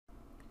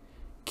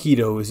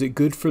keto, is it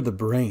good for the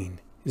brain?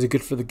 Is it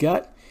good for the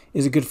gut?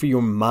 Is it good for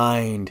your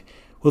mind?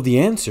 Well, the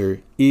answer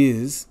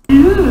is...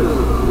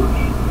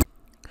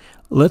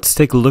 Let's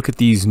take a look at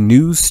these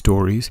news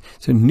stories.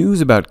 So news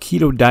about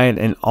keto diet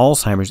and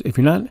Alzheimer's. If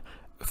you're not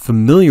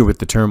familiar with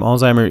the term,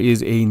 Alzheimer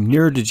is a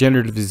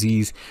neurodegenerative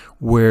disease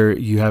where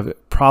you have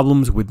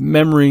problems with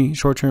memory,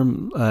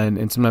 short-term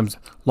and sometimes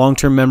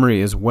long-term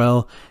memory as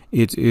well.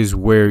 It is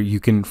where you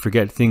can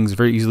forget things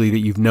very easily that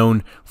you've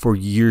known for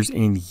years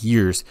and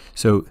years.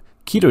 So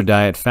keto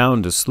diet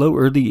found to slow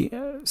early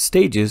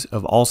stages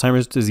of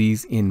Alzheimer's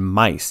disease in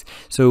mice.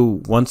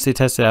 So once they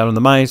test it out on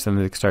the mice, then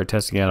they start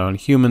testing it out on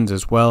humans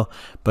as well.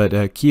 But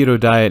keto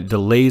diet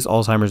delays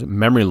Alzheimer's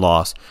memory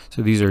loss.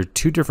 So these are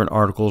two different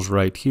articles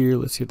right here.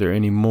 Let's see if there are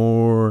any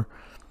more.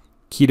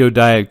 Keto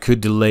diet could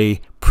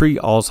delay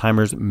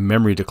pre-Alzheimer's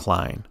memory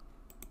decline.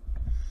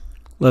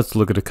 Let's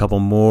look at a couple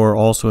more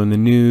also in the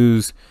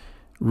news.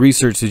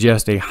 Research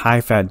suggests a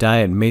high-fat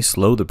diet may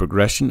slow the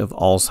progression of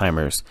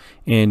Alzheimer's.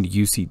 And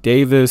UC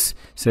Davis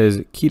says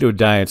keto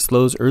diet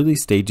slows early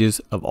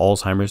stages of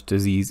Alzheimer's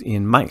disease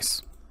in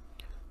mice.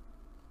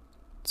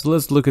 So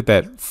let's look at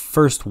that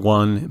first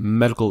one,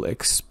 Medical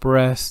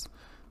Express.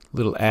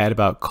 Little ad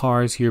about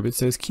cars here, but it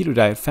says keto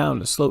diet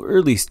found to slow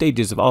early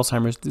stages of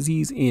Alzheimer's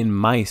disease in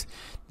mice.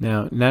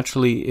 Now,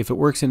 naturally, if it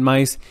works in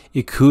mice,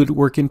 it could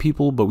work in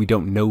people, but we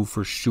don't know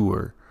for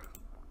sure.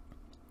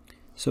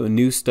 So a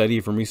new study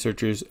from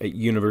researchers at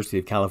University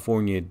of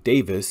California,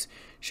 Davis,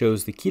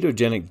 shows the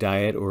ketogenic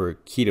diet, or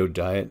keto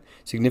diet,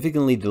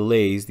 significantly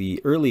delays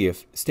the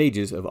earliest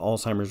stages of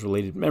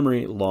Alzheimer's-related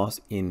memory loss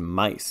in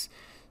mice.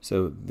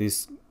 So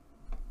this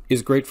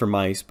is great for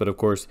mice, but of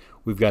course,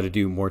 we've got to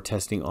do more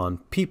testing on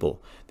people.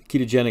 The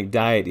ketogenic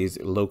diet is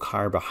low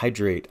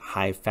carbohydrate,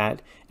 high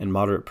fat, and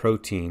moderate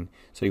protein.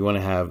 So you want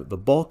to have the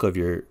bulk of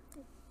your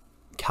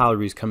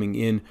calories coming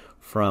in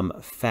from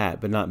fat,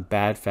 but not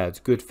bad fats,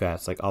 good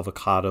fats like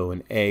avocado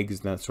and eggs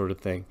and that sort of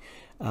thing.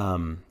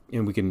 And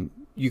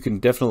you can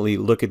definitely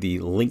look at the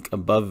link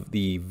above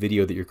the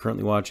video that you're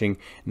currently watching,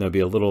 and there'll be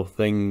a little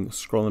thing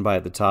scrolling by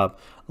at the top,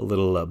 a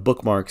little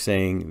bookmark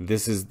saying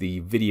this is the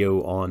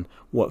video on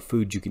what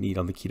foods you can eat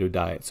on the keto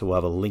diet. So we'll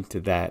have a link to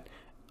that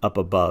up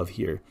above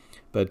here.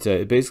 But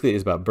it basically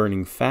is about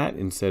burning fat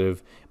instead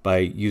of by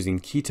using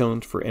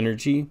ketones for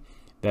energy.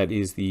 That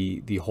is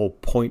the whole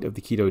point of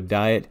the keto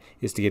diet,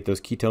 is to get those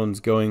ketones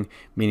going,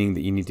 meaning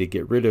that you need to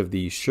get rid of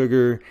the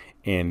sugar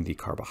and the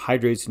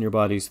carbohydrates in your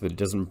body so that it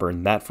doesn't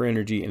burn that for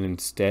energy and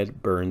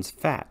instead burns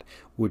fat,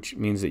 which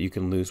means that you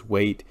can lose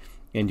weight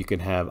and you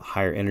can have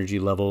higher energy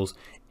levels.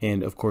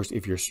 And of course,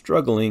 if you're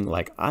struggling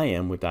like I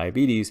am with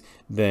diabetes,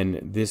 then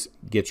this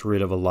gets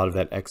rid of a lot of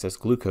that excess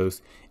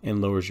glucose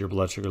and lowers your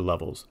blood sugar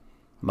levels.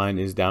 Mine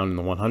is down in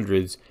the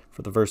 100s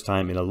for the first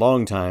time in a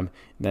long time,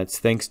 and that's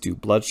thanks to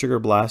Blood Sugar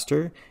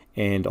Blaster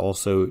and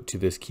also to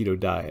this keto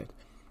diet.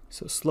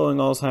 So slowing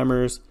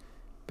Alzheimer's,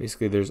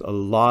 basically there's a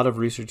lot of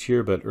research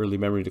here, but early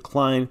memory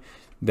decline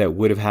that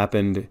would have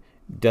happened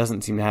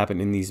doesn't seem to happen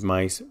in these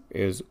mice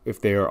is if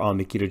they are on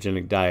the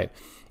ketogenic diet.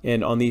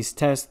 And on these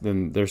tests,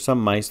 then there's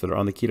some mice that are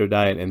on the keto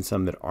diet and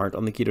some that aren't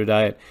on the keto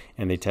diet,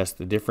 and they test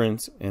the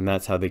difference, and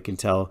that's how they can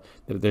tell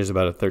that there's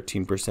about a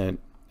 13%,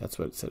 that's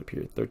what it said up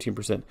here,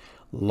 13%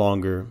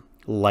 longer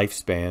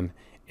lifespan,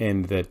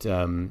 and that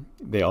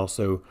they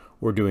also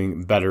were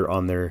doing better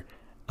on their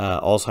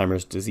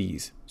Alzheimer's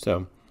disease.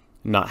 So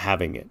not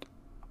having it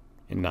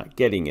and not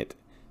getting it.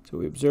 So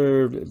we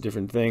observed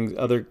different things,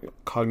 other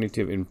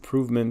cognitive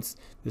improvements.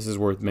 This is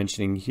worth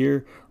mentioning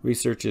here.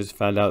 Researchers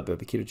found out that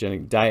the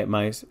ketogenic diet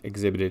mice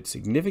exhibited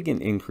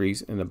significant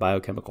increase in the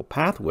biochemical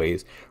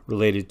pathways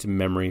related to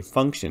memory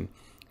function.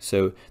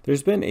 So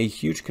there's been a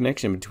huge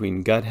connection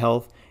between gut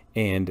health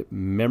and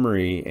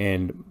memory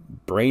and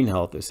brain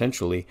health,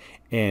 essentially.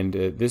 And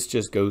this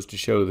just goes to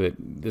show that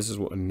this is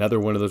another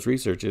one of those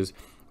researches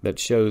that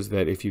shows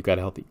that if you've got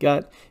a healthy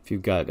gut, if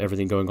you've got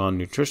everything going on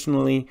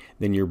nutritionally,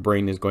 then your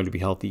brain is going to be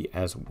healthy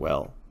as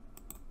well.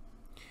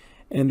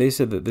 And they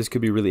said that this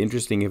could be really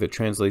interesting if it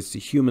translates to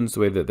humans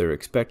the way that they're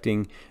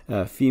expecting.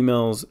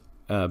 Females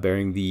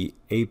bearing the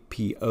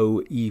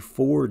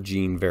APOE4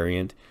 gene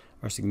variant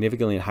are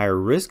significantly at higher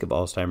risk of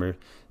Alzheimer's,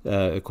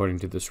 according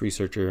to this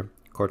researcher,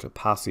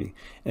 Cortopassi.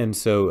 And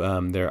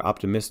so they're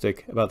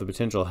optimistic about the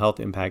potential health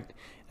impact,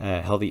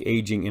 healthy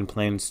aging, and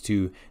plans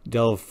to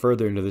delve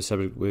further into the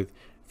subject with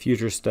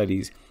future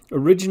studies.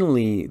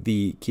 Originally,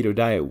 the keto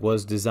diet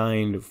was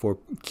designed for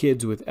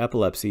kids with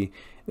epilepsy,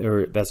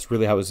 or that's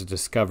really how it was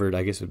discovered,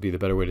 I guess would be the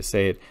better way to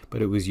say it,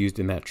 but it was used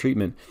in that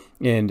treatment.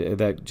 And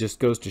that just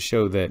goes to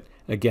show that,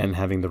 again,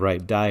 having the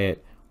right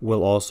diet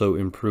will also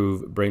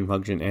improve brain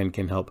function and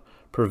can help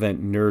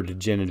prevent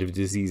neurodegenerative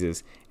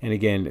diseases. And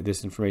again,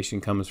 this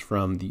information comes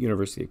from the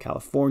University of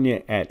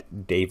California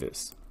at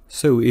Davis.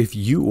 So if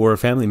you or a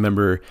family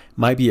member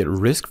might be at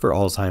risk for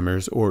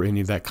Alzheimer's or any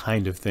of that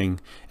kind of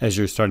thing as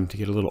you're starting to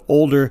get a little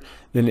older,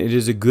 then it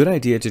is a good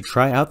idea to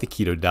try out the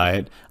keto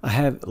diet. I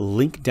have a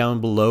link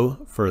down below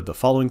for the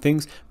following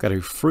things. I've got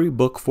a free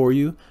book for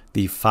you,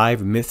 The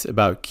 5 Myths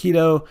About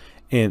Keto,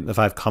 and the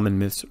 5 common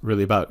myths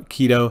really about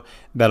keto.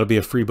 That'll be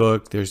a free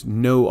book. There's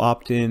no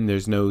opt-in.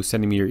 There's no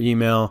sending me your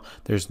email.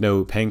 There's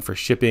no paying for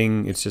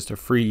shipping. It's just a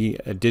free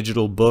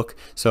digital book.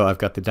 So I've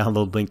got the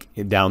download link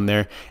down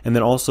there. And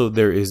then also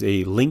there is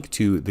a link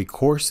to the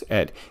course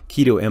at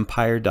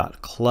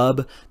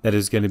ketoempire.club. That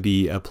is going to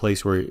be a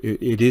place where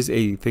it is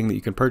a thing that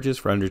you can purchase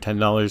for under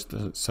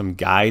 $10. Some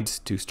guides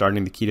to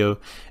starting the keto.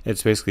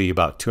 It's basically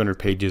about 200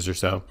 pages or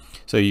so.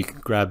 So you can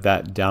grab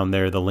that down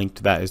there. The link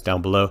to that is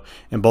down below.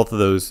 And both of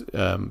those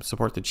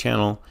support the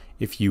channel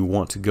if you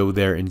want to go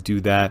there and do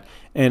that.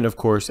 And of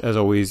course, as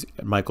always,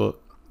 Michael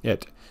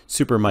at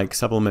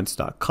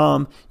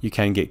supermikesupplements.com, you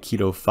can get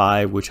Keto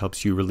 5, which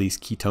helps you release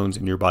ketones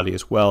in your body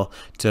as well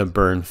to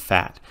burn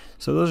fat.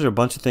 So those are a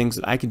bunch of things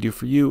that I can do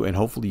for you, and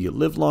hopefully you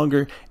live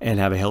longer and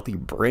have a healthy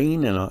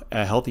brain and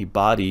a healthy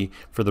body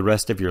for the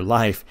rest of your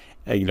life,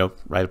 you know,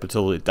 right up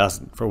until it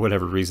doesn't, for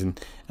whatever reason,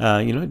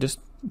 you know, just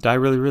die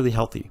really, really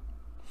healthy.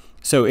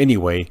 So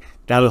anyway,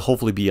 that'll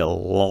hopefully be a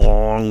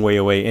long way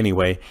away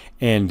anyway.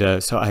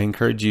 And so I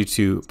encourage you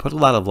to put a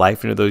lot of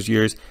life into those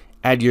years,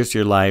 add years to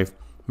your life,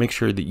 make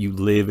sure that you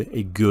live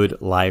a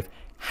good life,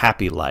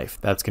 happy life.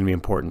 That's going to be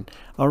important.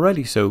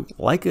 Alrighty, so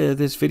like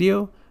this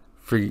video.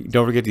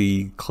 Don't forget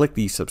to click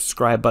the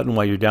subscribe button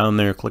while you're down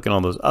there, clicking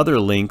on those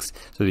other links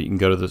so that you can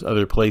go to those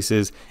other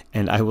places.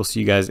 And I will see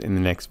you guys in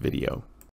the next video.